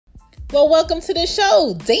Well, welcome to the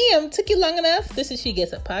show. Damn, took you long enough. This is She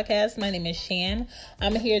Gets It Podcast. My name is Shan.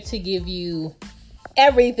 I'm here to give you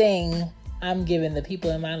everything I'm giving the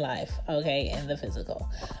people in my life, okay, and the physical.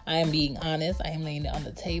 I am being honest. I am laying it on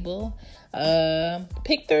the table.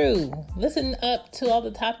 Pick through. Listen up to all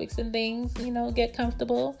the topics and things. Get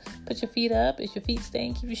comfortable. Put your feet up. If your feet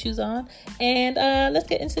stink, keep your shoes on. And let's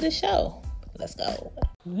get into the show. Let's go.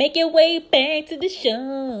 Make your way back to the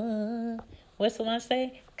show. What's the line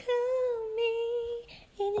say?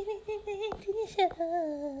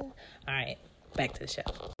 Alright, back to the show.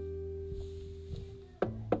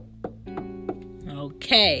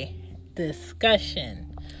 Okay,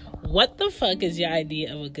 discussion. What the fuck is your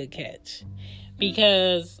idea of a good catch?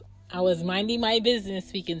 Because I was minding my business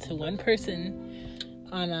speaking to one person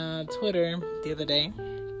on Twitter the other day,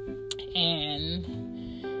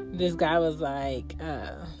 and this guy was like,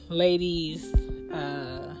 ladies,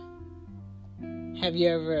 have you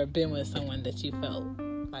ever been with someone that you felt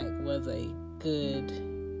like was a good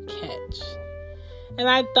catch? And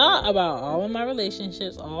I thought about all of my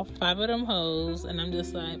relationships, all 5 of them hoes, and I'm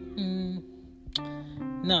just like,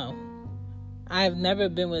 no. I've never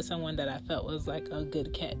been with someone that I felt was like a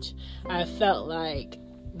good catch. I felt like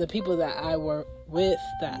the people that I were with,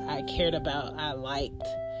 that I cared about, I liked.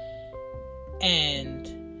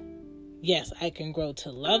 And yes, I can grow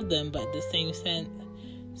to love them, but at the same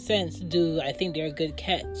sense, do I think they're a good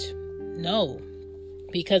catch? No.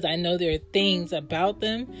 Because I know there are things about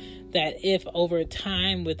them that if over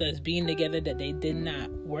time with us being together that they did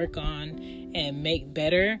not work on and make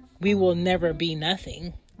better, we will never be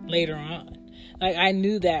nothing later on. Like, I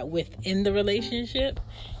knew that within the relationship,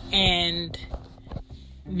 and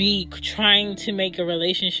me trying to make a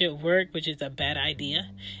relationship work, which is a bad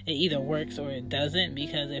idea. It either works or it doesn't,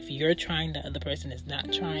 because if you're trying, the other person is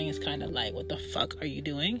not trying. It's kind of like, what the fuck are you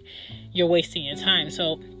doing? You're wasting your time.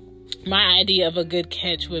 So my idea of a good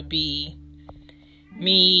catch would be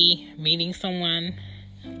me meeting someone,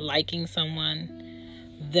 liking someone,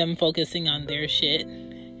 them focusing on their shit.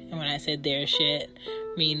 And when I said their shit,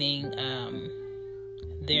 meaning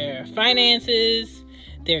their finances,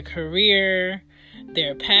 their career,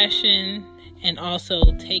 their passion, and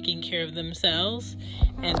also taking care of themselves,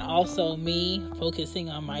 and also me focusing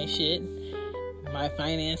on my shit, my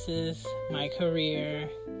finances, my career,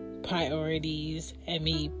 priorities, and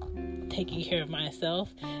me taking care of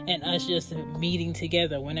myself, and us just meeting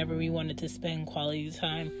together. Whenever we wanted to spend quality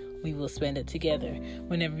time, we will spend it together.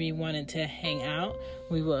 Whenever we wanted to hang out,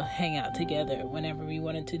 we will hang out together. Whenever we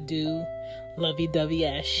wanted to do lovey-dovey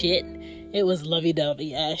ass shit, it was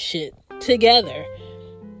lovey-dovey ass shit together.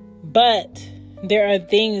 But there are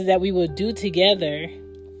things that we will do together.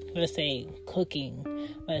 Let's say cooking.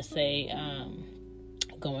 Let's say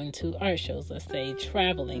going to art shows. Let's say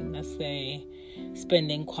traveling. Let's say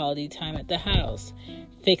spending quality time at the house.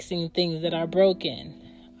 Fixing things that are broken.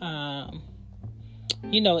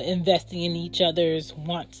 Investing in each other's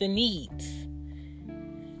wants and needs.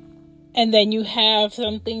 And then you have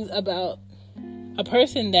some things about a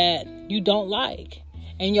person that you don't like.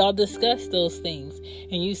 And y'all discuss those things.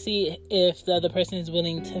 And you see if the other person is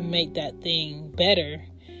willing to make that thing better,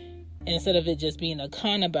 instead of it just being a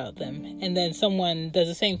con about them. And then someone does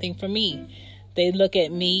the same thing for me. They look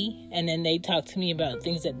at me and then they talk to me about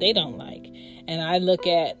things that they don't like. And I look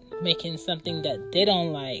at making something that they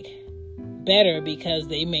don't like better, because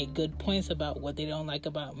they make good points about what they don't like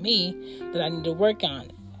about me that I need to work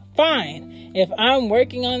on. Fine. If I'm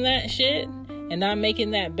working on that shit and I'm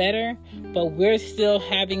making that better, but we're still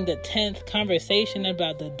having the 10th conversation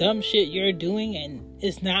about the dumb shit you're doing and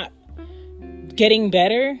it's not getting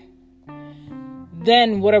better,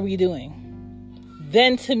 then what are we doing?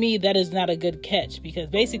 Then to me, that is not a good catch, because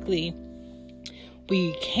basically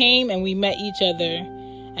we came and we met each other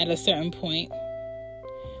at a certain point.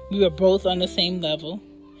 We were both on the same level.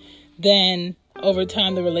 Then over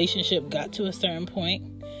time, the relationship got to a certain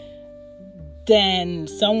point. Then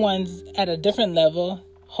someone's at a different level.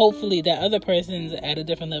 Hopefully that other person's at a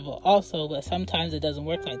different level also, but sometimes it doesn't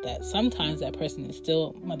work like that. Sometimes that person is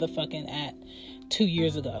still motherfucking at 2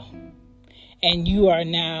 years ago. And you are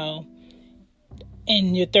now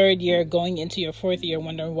in your 3rd year, going into your 4th year,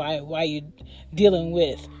 wondering why you're dealing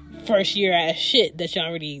with first year ass shit that you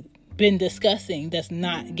already been discussing that's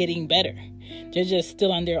not getting better. They're just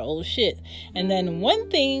still on their old shit. And then one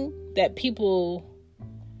thing that people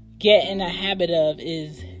get in a habit of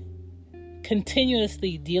is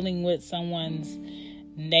continuously dealing with someone's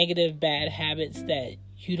negative bad habits that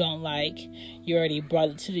you don't like. You already brought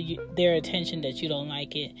it to their attention that you don't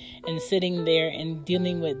like it. And sitting there and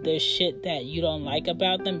dealing with the shit that you don't like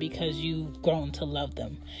about them because you've grown to love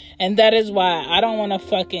them. And that is why I don't want to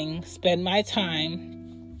fucking spend my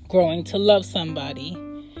time growing to love somebody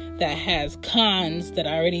that has cons that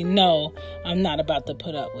I already know I'm not about to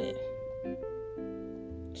put up with.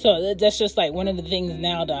 So that's just like one of the things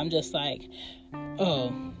now that I'm just like,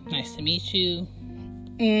 oh, nice to meet you.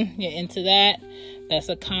 You're into that. That's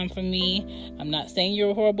a con for me. I'm not saying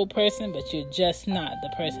you're a horrible person, but you're just not the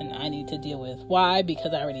person I need to deal with. Why?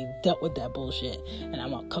 Because I already dealt with that bullshit. And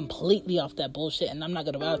I'm completely off that bullshit. And I'm not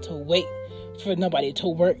going to about to wait for nobody to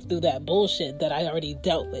work through that bullshit that I already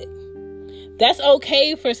dealt with. That's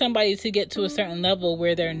okay for somebody to get to a certain level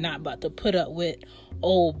where they're not about to put up with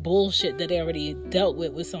old bullshit that they already dealt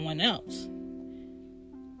with someone else.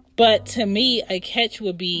 But to me, a catch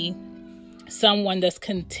would be someone that's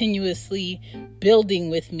continuously building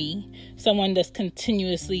with me, someone that's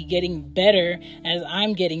continuously getting better as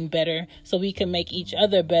I'm getting better, so we can make each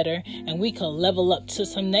other better and we can level up to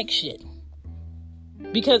some next shit.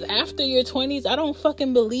 Because after your 20s, I don't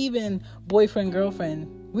fucking believe in boyfriend,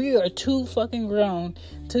 girlfriend. We are too fucking grown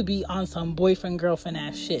to be on some boyfriend, girlfriend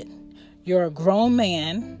ass shit. You're a grown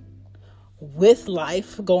man with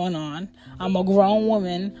life going on. I'm a grown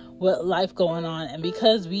woman with life going on. And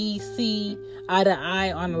because we see eye to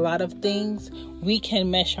eye on a lot of things, we can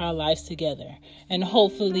mesh our lives together. And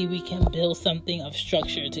hopefully we can build something of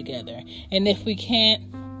structure together. And if we can't,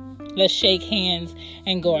 let's shake hands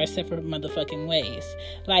and go our separate motherfucking ways.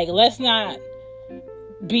 Like, let's not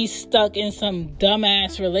be stuck in some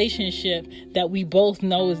dumbass relationship that we both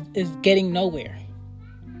know is getting nowhere.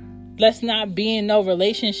 Let's not be in no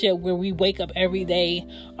relationship where we wake up every day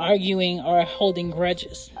arguing or holding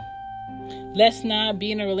grudges. Let's not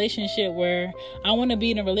be in a relationship where I want to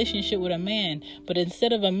be in a relationship with a man, but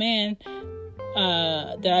instead of a man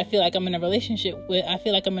that I feel like I'm in a relationship with, I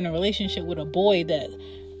feel like I'm in a relationship with a boy that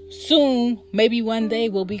soon, maybe one day,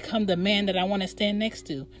 will become the man that I want to stand next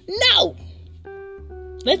to. No!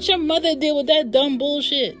 Let your mother deal with that dumb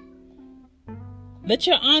bullshit. Let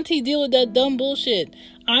your auntie deal with that dumb bullshit.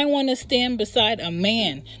 I want to stand beside a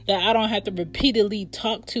man that I don't have to repeatedly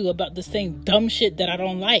talk to about the same dumb shit that I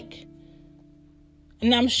don't like.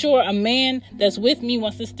 And I'm sure a man that's with me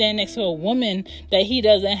wants to stand next to a woman that he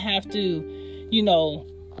doesn't have to,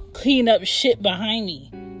 clean up shit behind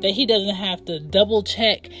me. That he doesn't have to double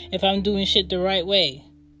check if I'm doing shit the right way.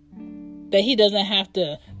 That he doesn't have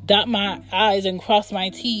to dot my I's and cross my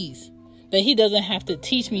T's. That he doesn't have to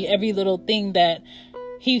teach me every little thing that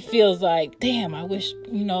he feels like, damn, I wish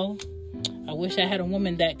I had a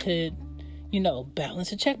woman that could,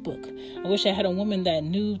 balance a checkbook. I wish I had a woman that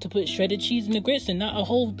knew to put shredded cheese in the grits and not a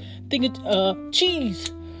whole thing of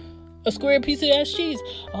cheese. A square piece of ass cheese.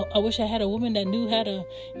 I wish I had a woman that knew how to,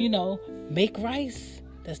 make rice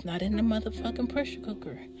that's not in the motherfucking pressure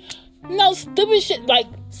cooker. No stupid shit, like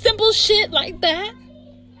simple shit like that.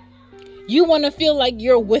 You want to feel like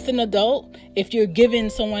you're with an adult if you're giving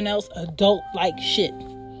someone else adult-like shit.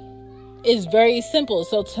 It's very simple.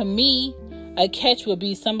 So to me, a catch would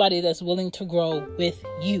be somebody that's willing to grow with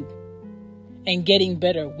you and getting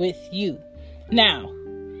better with you. Now,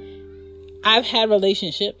 I've had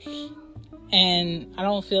relationships and I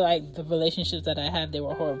don't feel like the relationships that I had, they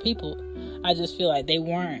were horrible people. I just feel like they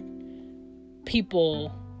weren't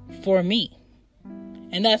people for me.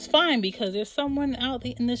 And that's fine because there's someone out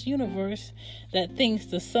in this universe that thinks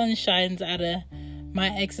the sun shines out of my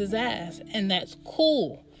ex's ass. And that's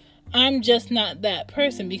cool. I'm just not that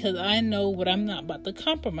person because I know what I'm not about to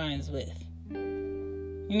compromise with.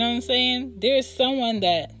 You know what I'm saying? There's someone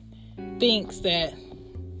that thinks that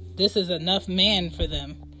this is enough man for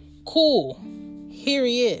them. Cool. Here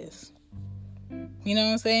he is. You know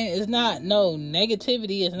what I'm saying? It's not no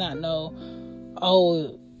negativity. It's not no,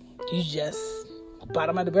 oh, you just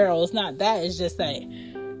bottom of the barrel. It's not that. It's just like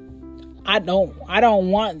I don't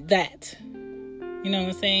want that. You know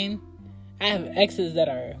what I'm saying? I have exes that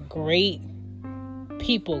are great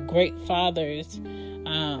people, great fathers,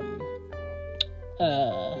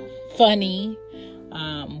 funny,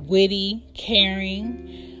 witty,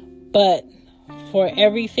 caring, but for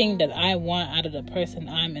everything that I want out of the person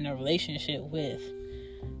I'm in a relationship with,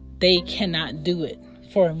 they cannot do it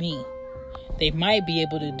for me. They might be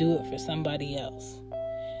able to do it for somebody else.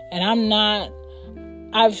 And I'm not,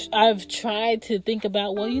 I've tried to think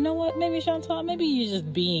about, well, you know what, maybe Chantal, maybe you're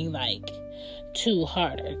just being like too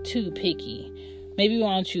hard or too picky. Maybe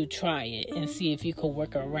why don't you try it and see if you could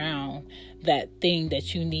work around that thing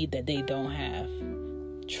that you need that they don't have.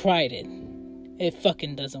 Tried it. It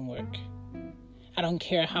fucking doesn't work. I don't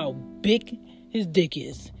care how big his dick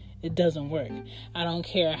is. It doesn't work. I don't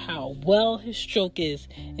care how well his stroke is.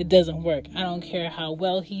 It doesn't work. I don't care how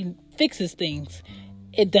well he fixes things.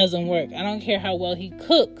 It doesn't work. I don't care how well he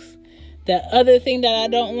cooks. That other thing that I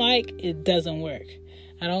don't like, it doesn't work.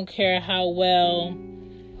 I don't care how well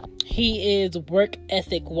he is work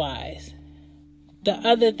ethic wise. The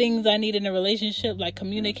other things I need in a relationship, like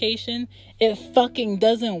communication, it fucking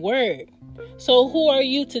doesn't work. So who are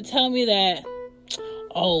you to tell me that,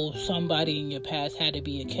 oh, somebody in your past had to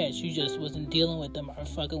be a catch, you just wasn't dealing with them or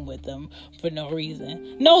fucking with them for no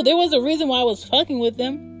reason? No, there was a reason why I was fucking with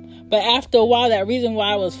them. But after a while, that reason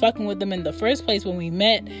why I was fucking with them in the first place when we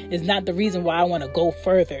met is not the reason why I want to go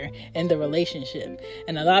further in the relationship.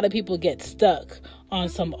 And a lot of people get stuck on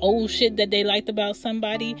some old shit that they liked about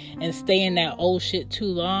somebody and stay in that old shit too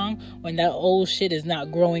long when that old shit is not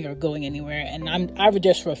growing or going anywhere. And I would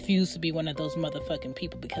just refuse to be one of those motherfucking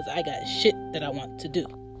people because I got shit that I want to do.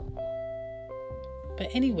 But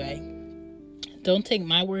anyway, don't take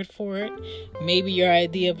my word for it. Maybe your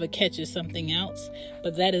idea of a catch is something else,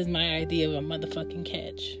 but that is my idea of a motherfucking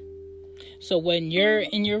catch. So when you're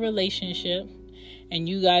in your relationship and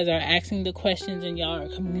you guys are asking the questions and y'all are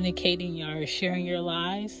communicating, y'all are sharing your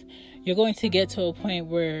lies, you're going to get to a point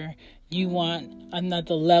where you want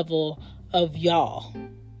another level of y'all.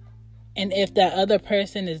 And if that other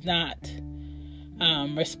person is not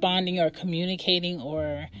responding or communicating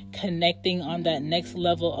or connecting on that next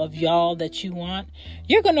level of y'all that you want,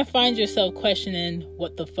 you're going to find yourself questioning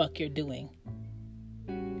what the fuck you're doing.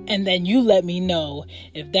 And then you let me know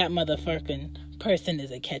if that motherfucking person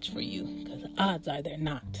is a catch for you, because odds are they're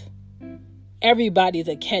not. Everybody's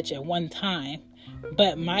a catch at one time,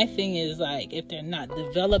 but my thing is, like, if they're not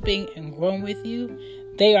developing and growing with you,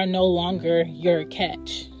 they are no longer your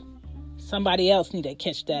catch. Somebody else need to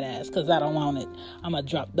catch that ass, because I don't want it. I'm going to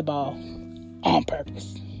drop the ball on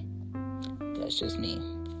purpose. That's just me.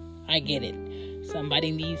 I get it.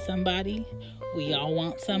 Somebody needs somebody. We all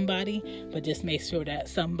want somebody. But just make sure that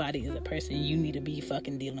somebody is a person you need to be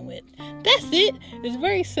fucking dealing with. That's it. It's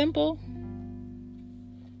very simple.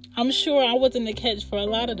 I'm sure I wasn't a catch for a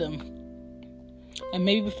lot of them. And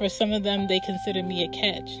maybe for some of them, they consider me a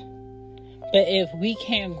catch. But if we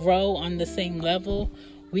can't grow on the same level,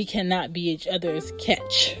 we cannot be each other's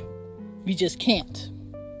catch. We just can't.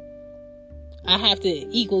 I have to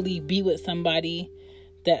equally be with somebody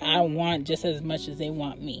that I want just as much as they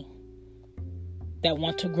want me. That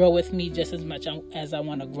want to grow with me just as much as I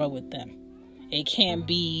want to grow with them. It can't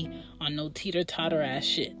be on no teeter-totter ass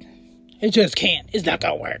shit. It just can't. It's not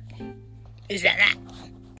gonna work. Is that not?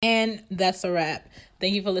 And that's a wrap.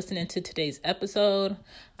 Thank you for listening to today's episode.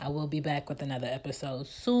 I will be back with another episode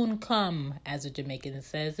soon come, as a Jamaican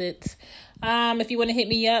says it. If you want to hit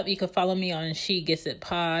me up, you can follow me on She Gets It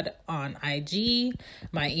Pod on IG.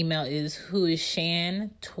 My email is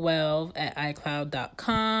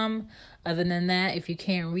whoisshan12@icloud.com. Other than that, if you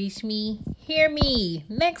can't reach me, hear me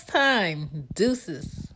next time. Deuces.